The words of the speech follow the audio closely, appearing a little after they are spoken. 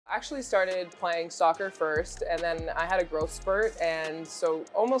I actually started playing soccer first, and then I had a growth spurt, and so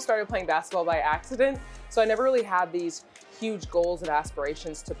almost started playing basketball by accident. So I never really had these huge goals and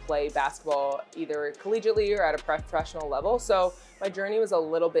aspirations to play basketball either collegiately or at a professional level. So my journey was a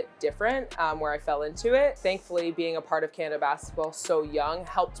little bit different where I fell into it. Thankfully, being a part of Canada basketball so young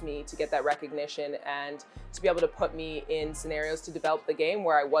helped me to get that recognition and to be able to put me in scenarios to develop the game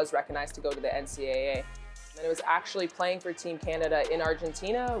where I was recognized to go to the NCAA. And it was actually playing for Team Canada in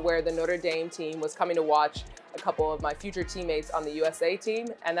Argentina, where the Notre Dame team was coming to watch a couple of my future teammates on the USA team.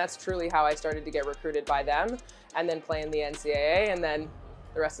 And that's truly how I started to get recruited by them, and then play in the NCAA, and then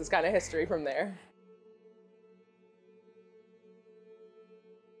the rest is kind of history from there.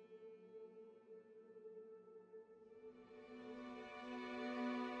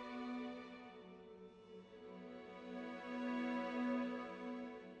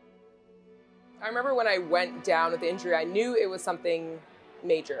 I remember when I went down with the injury, I knew it was something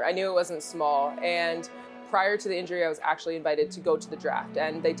major. I knew it wasn't small. And prior to the injury, I was actually invited to go to the draft.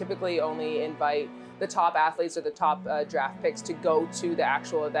 And they typically only invite the top athletes or the top draft picks to go to the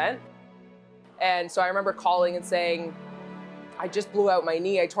actual event. And so I remember calling and saying, I just blew out my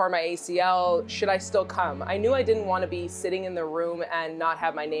knee, I tore my ACL, should I still come? I knew I didn't want to be sitting in the room and not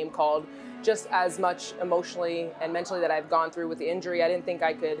have my name called, just as much emotionally and mentally that I've gone through with the injury. I didn't think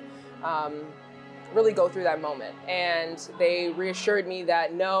I could really go through that moment. And they reassured me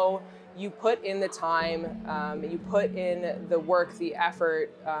that no, you put in the time, you put in the work, the effort,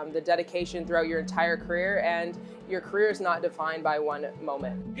 the dedication throughout your entire career, and your career is not defined by one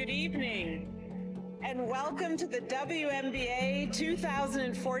moment. Good evening, and welcome to the WNBA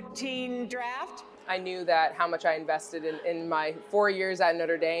 2014 draft. I knew that how much I invested in my 4 years at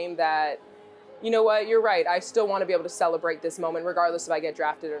Notre Dame, that, you know what, you're right, I still want to be able to celebrate this moment regardless if I get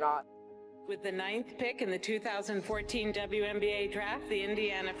drafted or not. With the 9th pick in the 2014 WNBA draft, the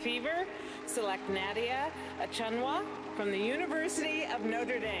Indiana Fever select Natalie Achonwa from the University of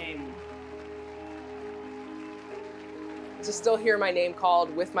Notre Dame. To still hear my name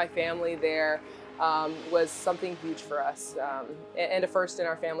called with my family there was something huge for us, and a first in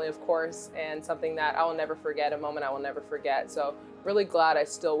our family, of course, and something that I will never forget, a moment I will never forget. So really glad I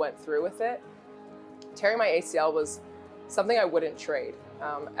still went through with it. Tearing my ACL was something I wouldn't trade.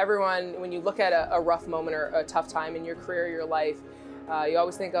 Everyone, when you look at a rough moment or a tough time in your career, your life, you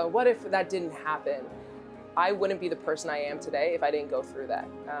always think, oh, what if that didn't happen? I wouldn't be the person I am today if I didn't go through that.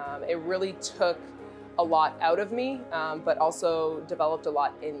 It really took a lot out of me, but also developed a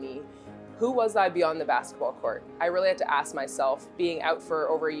lot in me. Who was I beyond the basketball court? I really had to ask myself, being out for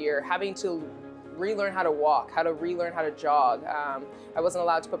over a year, having to relearn how to walk, how to relearn how to jog. I wasn't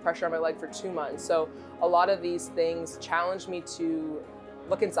allowed to put pressure on my leg for 2 months. So a lot of these things challenged me to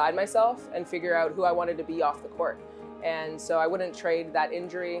look inside myself and figure out who I wanted to be off the court. And so I wouldn't trade that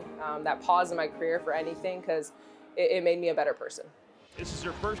injury, that pause in my career for anything, because it made me a better person. This is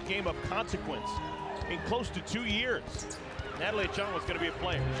her first game of consequence in close to 2 years. Natalie Achonwa is going to be a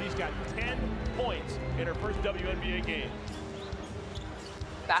player. She's got 10 points in her first WNBA game.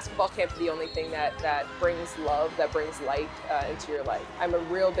 Basketball can't be the only thing that brings love, that brings light into your life. I'm a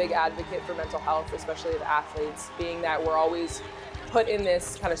real big advocate for mental health, especially of athletes, being that we're always put in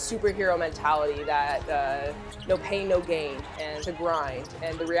this kind of superhero mentality that no pain, no gain, and to grind.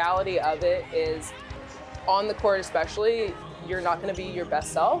 And the reality of it is, on the court especially, you're not going to be your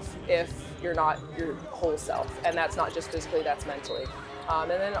best self if you're not your whole self. And that's not just physically, that's mentally.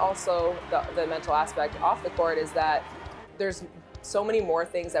 And then also the mental aspect off the court is that there's so many more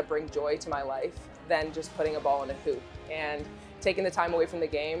things that bring joy to my life than just putting a ball in a hoop. And taking the time away from the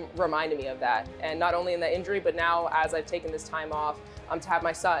game reminded me of that. And not only in the injury, but now as I've taken this time off to have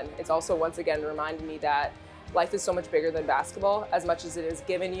my son, it's also once again reminded me that life is so much bigger than basketball. As much as it has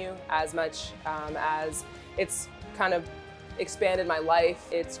given you, as much as it's kind of expanded my life,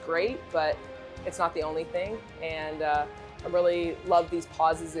 it's great, but it's not the only thing. And I really love these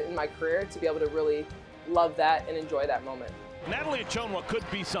pauses in my career to be able to really love that and enjoy that moment. Natalie Achonwa could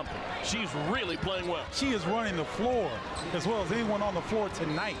be something. She's really playing well. She is running the floor as well as anyone on the floor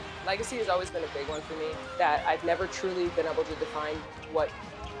tonight. Legacy has always been a big one for me, that I've never truly been able to define what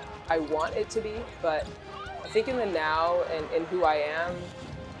I want it to be, but I think in the now and who I am,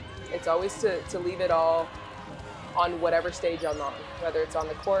 it's always to leave it all on whatever stage I'm on, whether it's on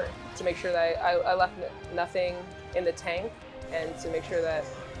the court, to make sure that I left nothing in the tank, and to make sure that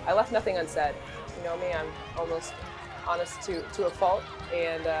I left nothing unsaid. You know me, I'm almost honest to a fault,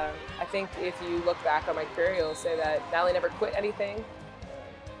 and I think if you look back on my career, you'll say that Natalie never quit anything,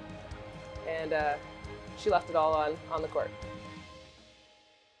 and she left it all on the court.